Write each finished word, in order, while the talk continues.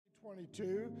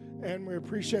22, and we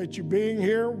appreciate you being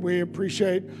here. We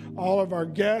appreciate all of our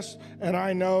guests, and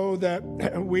I know that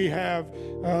we have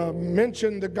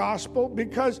mentioned the gospel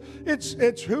because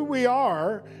it's who we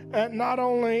are, and not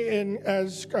only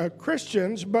as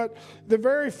Christians, but the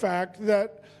very fact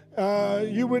that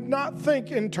you would not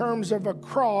think in terms of a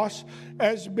cross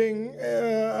as being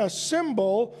a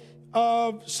symbol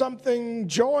of something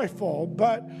joyful,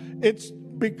 but it's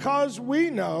because we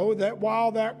know that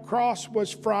while that cross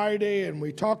was Friday, and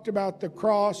we talked about the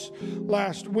cross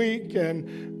last week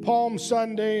and Palm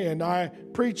Sunday, and I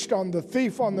preached on the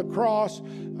thief on the cross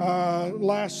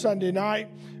last Sunday night,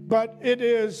 but it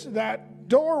is that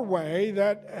doorway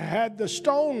that had the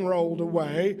stone rolled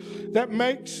away that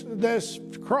makes this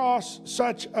cross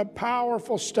such a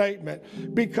powerful statement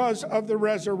because of the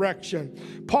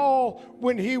resurrection. Paul,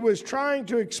 when he was trying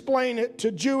to explain it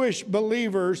to Jewish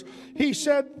believers, he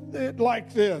said it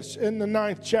like this in the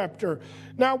 9th chapter.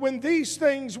 Now, when these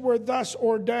things were thus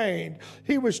ordained,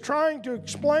 he was trying to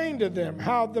explain to them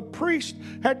how the priest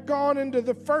had gone into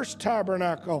the first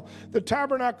tabernacle, the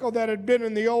tabernacle that had been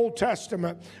in the Old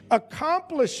Testament,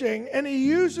 accomplishing, and he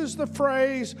uses the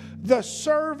phrase, the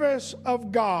service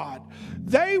of God.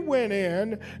 They went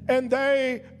in and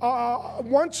they,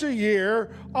 once a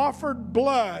year, offered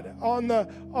blood on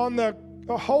the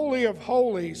Holy of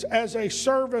Holies as a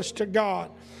service to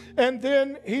God. And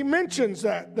then he mentions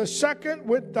that the second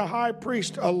with the high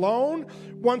priest alone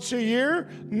once a year,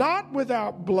 not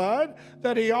without blood,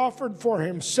 that he offered for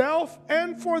himself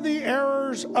and for the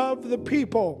errors of the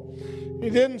people. He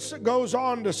then goes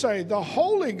on to say, the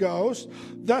Holy Ghost,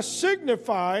 thus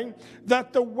signifying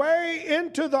that the way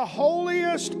into the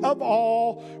holiest of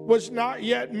all was not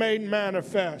yet made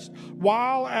manifest,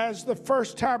 while as the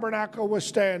first tabernacle was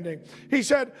standing. He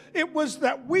said it was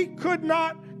that we could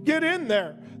not get in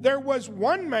there. There was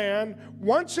one man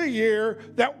once a year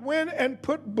that went and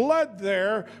put blood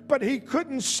there, but he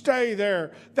couldn't stay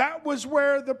there. That was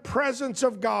where the presence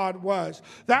of God was.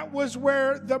 That was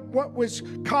where what was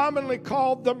commonly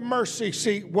called the mercy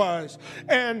seat was.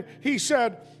 And he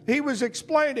said, he was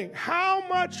explaining, how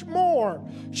much more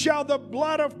shall the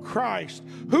blood of Christ,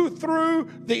 who through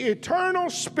the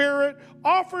eternal Spirit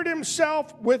offered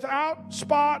himself without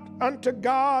spot unto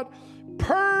God,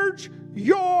 purge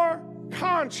your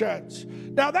conscience.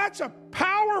 Now that's a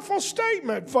powerful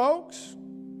statement, folks,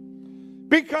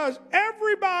 because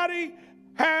everybody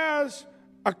has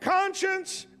a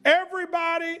conscience.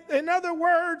 Everybody, in other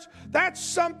words, that's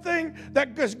something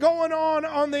that is going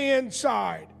on the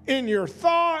inside, in your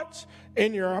thoughts,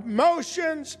 in your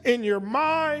emotions, in your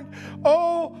mind.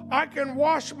 Oh, I can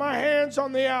wash my hands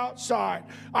on the outside.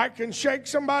 I can shake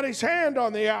somebody's hand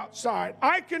on the outside.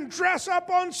 I can dress up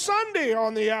on Sunday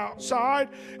on the outside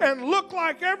and look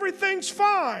like everything's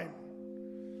fine.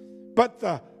 But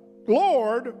the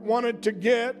Lord wanted to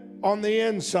get on the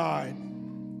inside.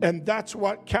 And that's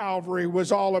what Calvary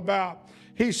was all about.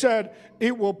 He said,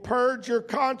 it will purge your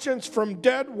conscience from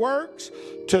dead works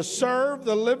to serve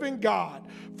the living God.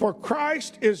 For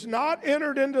Christ is not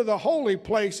entered into the holy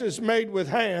places made with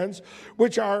hands,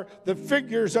 which are the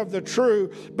figures of the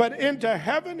true, but into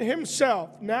heaven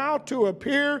himself, now to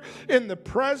appear in the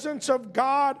presence of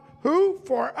God, who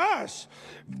for us,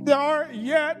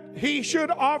 yet he should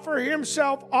offer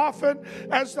himself often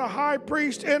as the high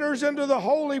priest enters into the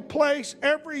holy place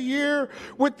every year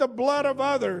with the blood of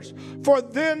others. For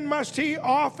then must he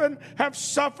often have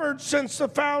suffered since the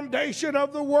foundation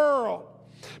of the world.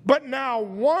 But now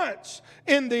once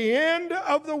in the end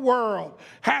of the world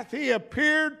hath he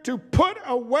appeared to put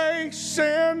away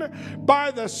sin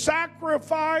by the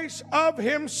sacrifice of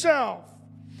himself,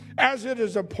 as it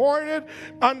is appointed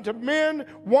unto men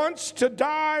once to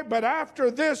die, but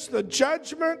after this the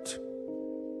judgment.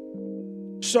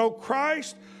 So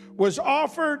Christ was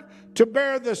offered to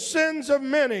bear the sins of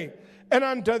many, and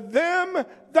unto them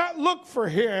that look for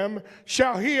him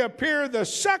shall he appear the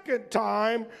second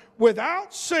time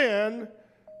without sin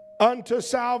unto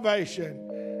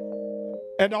salvation.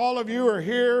 And all of you are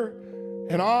here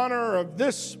in honor of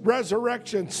this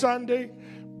Resurrection Sunday,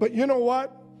 but you know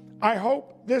what? I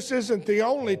hope this isn't the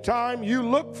only time you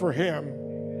look for him.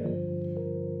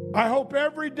 I hope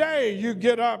every day you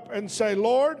get up and say,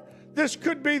 Lord, this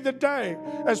could be the day.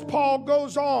 As Paul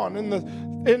goes on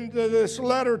into this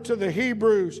letter to the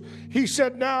Hebrews, he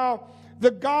said, now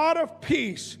the God of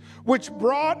peace, which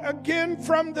brought again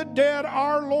from the dead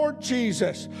our Lord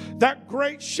Jesus, that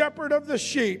great shepherd of the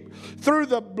sheep, through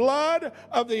the blood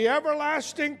of the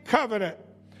everlasting covenant.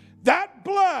 That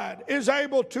blood is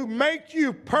able to make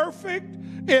you perfect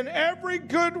in every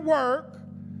good work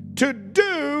to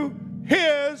do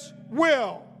his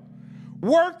will,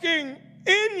 working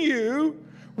in you,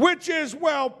 which is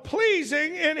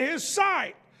well-pleasing in his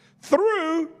sight,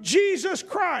 through Jesus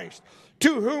Christ,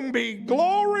 to whom be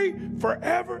glory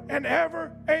forever and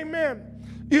ever.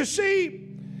 Amen. You see,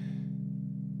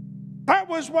 that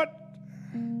was what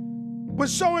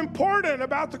was so important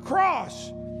about the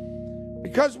cross.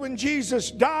 Because when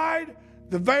Jesus died,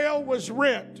 the veil was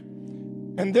rent.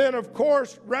 And then, of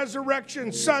course,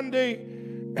 Resurrection Sunday,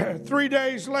 3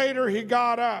 days later, he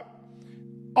got up.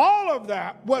 All of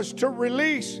that was to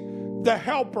release the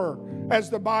helper, as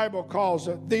the Bible calls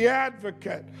it, the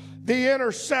advocate, the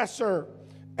intercessor,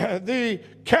 the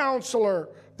counselor,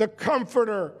 the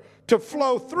comforter, to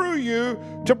flow through you,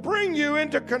 to bring you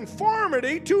into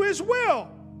conformity to his will.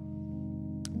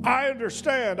 I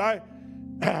understand.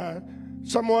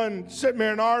 Someone sent me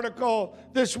an article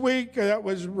this week that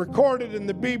was recorded in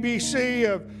the BBC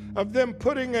of them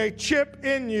putting a chip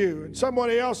in you. And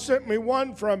somebody else sent me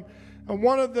one from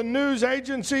one of the news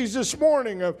agencies this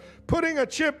morning of putting a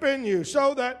chip in you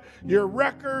so that your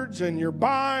records and your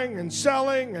buying and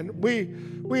selling, and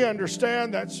we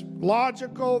understand that's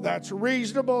logical, that's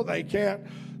reasonable. They can't,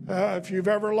 if you've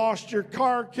ever lost your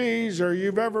car keys, or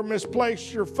you've ever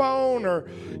misplaced your phone, or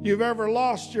you've ever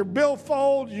lost your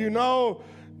billfold, you know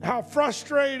how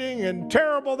frustrating and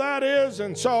terrible that is.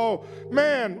 And so,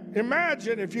 man,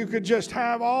 imagine if you could just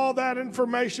have all that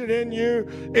information in you.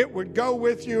 It would go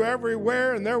with you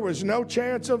everywhere, and there was no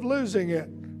chance of losing it.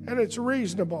 And it's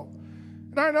reasonable.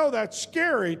 And I know that's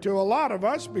scary to a lot of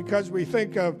us, because we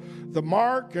think of the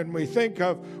mark, and we think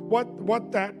of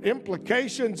what that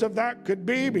implications of that could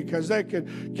be, because they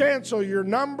could cancel your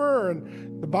number.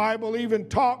 And the Bible even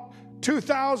talked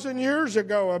 2,000 years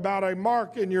ago about a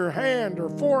mark in your hand or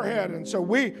forehead. And so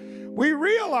we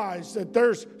realize that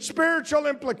there's spiritual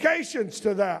implications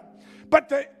to that. But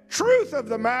the truth of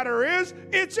the matter is,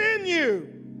 it's in you.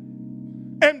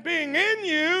 And being in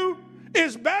you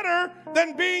is better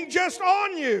than being just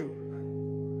on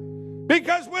you.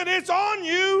 Because when it's on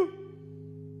you,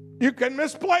 you can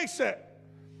misplace it.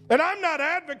 And I'm not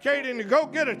advocating to go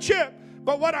get a chip,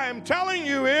 but what I am telling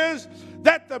you is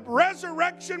that the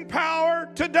resurrection power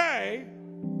today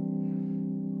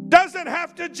doesn't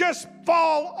have to just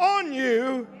fall on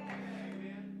you.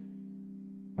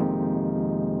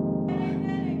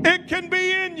 It can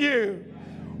be in you.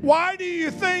 Why do you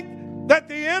think that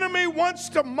the enemy wants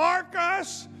to mark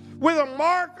us with a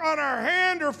mark on our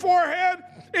hand or forehead?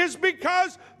 Is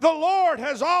because the Lord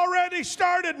has already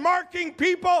started marking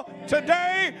people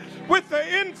today with the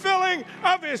infilling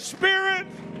of his Spirit.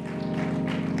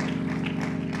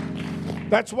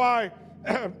 That's why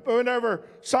whenever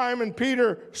Simon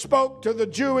Peter spoke to the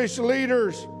Jewish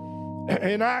leaders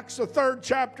in Acts, the 3rd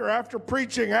chapter, after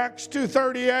preaching Acts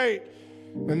 2:38,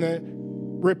 and they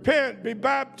repent, be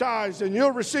baptized, and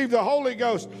you'll receive the Holy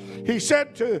Ghost. He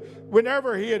said to,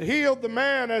 whenever he had healed the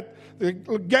man at the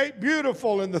Gate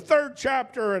Beautiful in the 3rd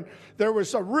chapter, and there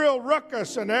was a real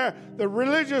ruckus, and the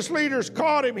religious leaders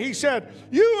caught him, he said,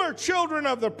 "You are children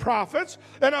of the prophets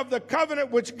and of the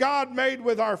covenant which God made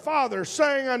with our fathers,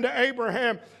 saying unto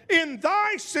Abraham, in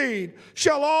thy seed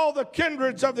shall all the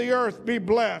kindreds of the earth be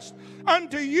blessed.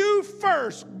 Unto you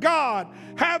first God,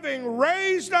 having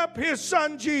raised up his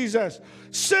son Jesus,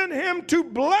 sent him to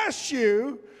bless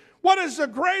you." What is the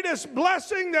greatest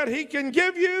blessing that he can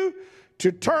give you?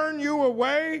 To turn you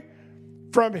away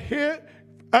from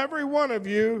every one of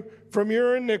you from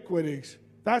your iniquities.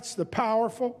 That's the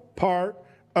powerful part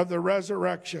of the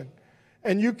resurrection.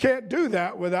 And you can't do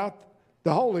that without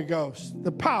the Holy Ghost,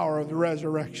 the power of the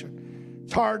resurrection.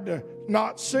 It's hard to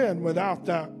not sin without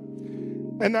that.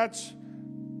 And that's,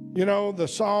 you know, the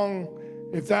song,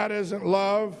 if that isn't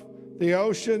love, the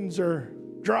oceans are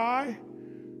dry.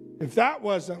 If that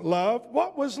wasn't love,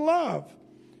 what was love?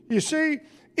 You see,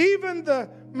 even the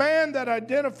man that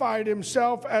identified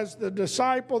himself as the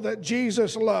disciple that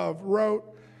Jesus loved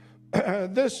wrote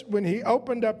this when he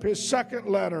opened up his second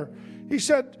letter. He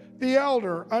said, "The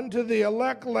elder unto the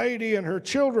elect lady and her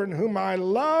children, whom I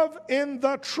love in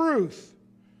the truth.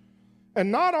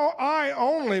 And not I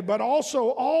only, but also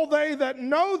all they that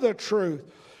know the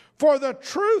truth. For the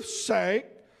truth's sake,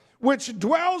 which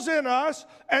dwells in us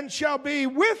and shall be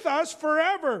with us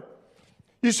forever."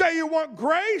 You say you want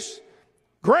grace?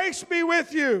 Grace be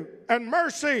with you, and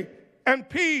mercy and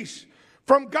peace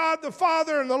from God the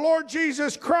Father and the Lord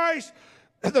Jesus Christ,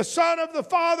 the Son of the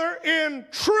Father, in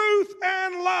truth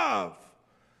and love.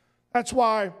 That's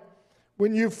why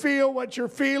when you feel what you're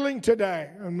feeling today,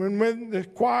 and when the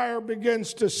choir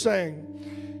begins to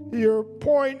sing, your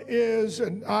point is,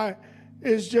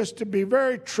 is just to be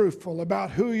very truthful about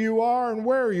who you are and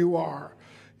where you are.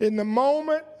 In the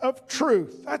moment of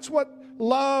truth, that's what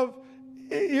love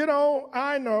You know,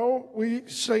 I know we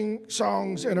sing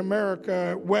songs in America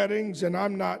at weddings, and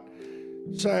I'm not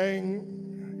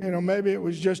saying, you know, maybe it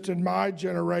was just in my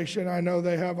generation. I know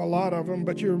they have a lot of them,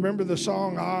 but you remember the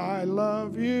song, I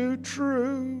love you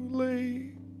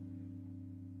truly.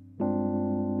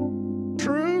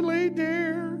 Truly,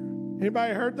 dear.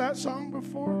 Anybody heard that song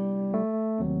before?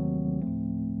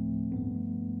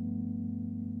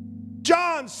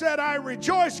 John said, I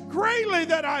rejoice greatly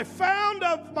that I found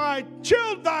of thy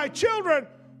children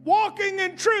walking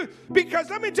in truth. Because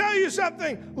let me tell you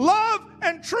something, love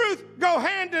and truth go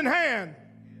hand in hand.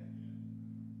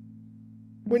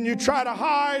 When you try to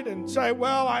hide and say,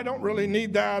 well, I don't really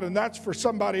need that, and that's for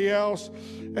somebody else,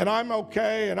 and I'm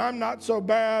okay, and I'm not so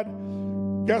bad,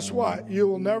 guess what? You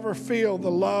will never feel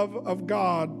the love of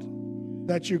God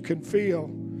that you can feel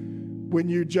when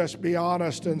you just be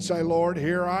honest and say, Lord,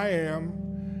 here I am.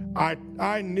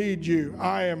 I need you.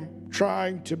 I am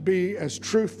trying to be as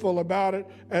truthful about it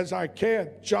as I can.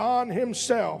 John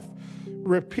himself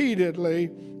repeatedly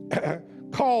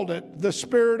called it the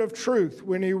Spirit of truth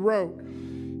when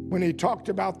he talked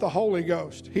about the Holy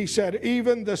Ghost. He said,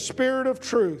 even the Spirit of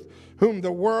truth, whom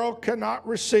the world cannot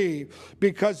receive,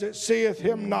 because it seeth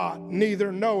him not,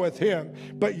 neither knoweth him,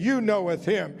 but you knoweth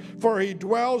him. For he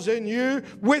dwells in you,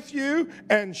 with you,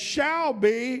 and shall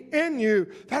be in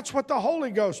you. That's what the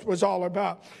Holy Ghost was all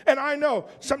about. And I know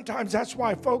sometimes that's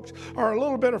why folks are a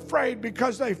little bit afraid,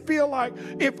 because they feel like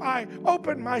if I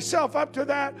open myself up to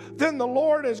that, then the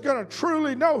Lord is going to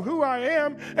truly know who I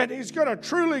am, and he's going to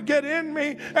truly get in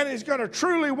me, and he's going to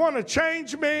truly want to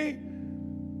change me.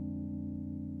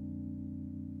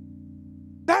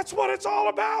 That's what it's all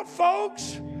about,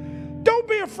 folks. Don't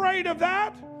be afraid of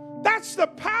that. That's the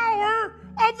power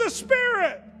of the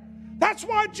Spirit. That's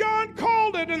why John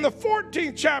called it in the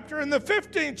 14th chapter, in the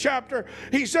 15th chapter.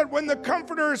 He said, when the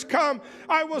Comforter is come,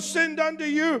 I will send unto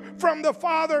you from the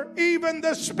Father, even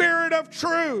the Spirit of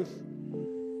truth.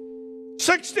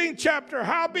 16th chapter,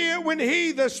 howbeit when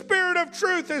he, the Spirit of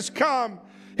truth, is come,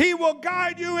 he will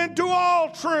guide you into all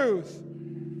truth.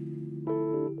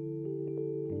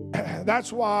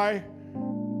 That's why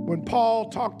when Paul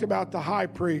talked about the high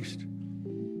priest,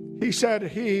 he said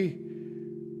he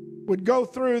would go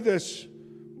through this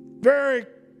very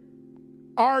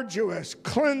arduous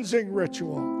cleansing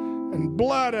ritual and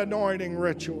blood anointing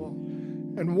ritual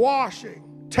and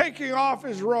washing, taking off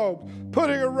his robe,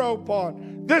 putting a robe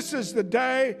on. This is the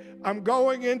day I'm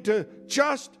going into,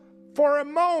 just for a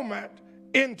moment,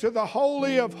 into the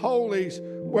Holy of Holies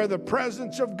where the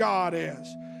presence of God is.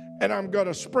 And I'm going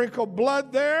to sprinkle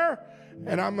blood there,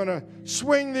 and I'm going to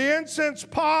swing the incense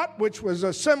pot, which was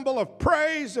a symbol of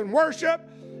praise and worship,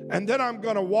 and then I'm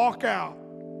going to walk out.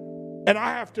 And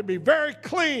I have to be very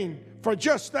clean for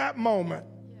just that moment.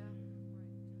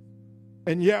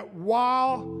 And yet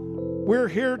while we're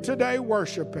here today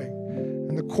worshiping,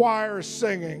 and the choir is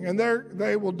singing, and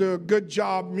they will do a good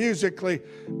job musically,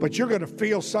 but you're going to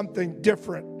feel something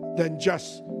different than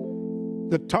just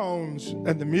the tones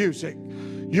and the music.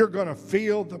 You're going to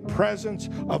feel the presence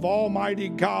of Almighty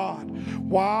God.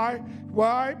 Why?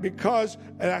 Why? Because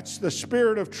that's the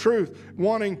Spirit of truth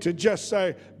wanting to just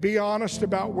say, be honest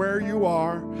about where you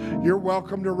are. You're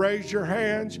welcome to raise your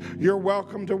hands. You're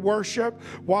welcome to worship.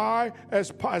 Why?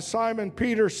 As Simon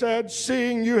Peter said,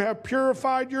 seeing you have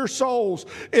purified your souls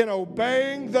in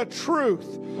obeying the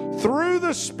truth through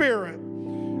the Spirit,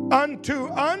 unto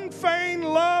unfeigned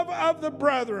love of the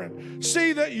brethren.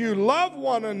 See that you love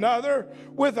one another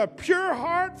with a pure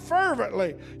heart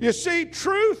fervently. You see,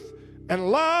 truth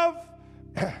and love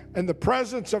and the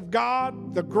presence of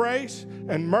God, the grace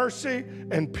and mercy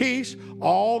and peace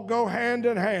all go hand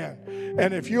in hand.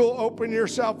 And if you'll open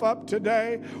yourself up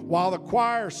today while the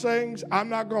choir sings, I'm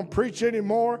not going to preach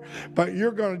anymore, but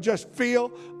you're going to just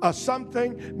feel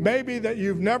something maybe that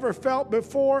you've never felt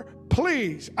before.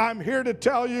 Please, I'm here to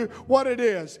tell you what it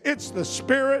is. It's the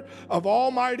Spirit of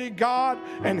Almighty God,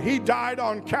 and He died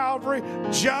on Calvary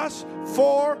just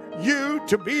for you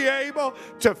to be able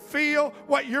to feel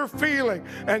what you're feeling.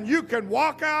 And you can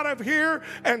walk out of here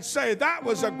and say, that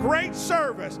was a great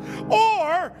service.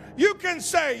 Or you can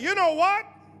say, you know what?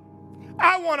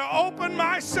 I want to open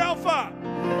myself up.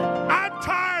 I'm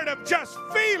tired of just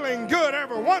feeling good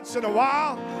every once in a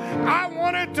while. I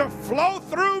want it to flow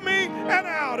through me and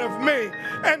out of me.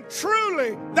 And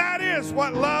truly, that is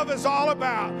what love is all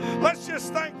about. Let's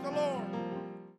just thank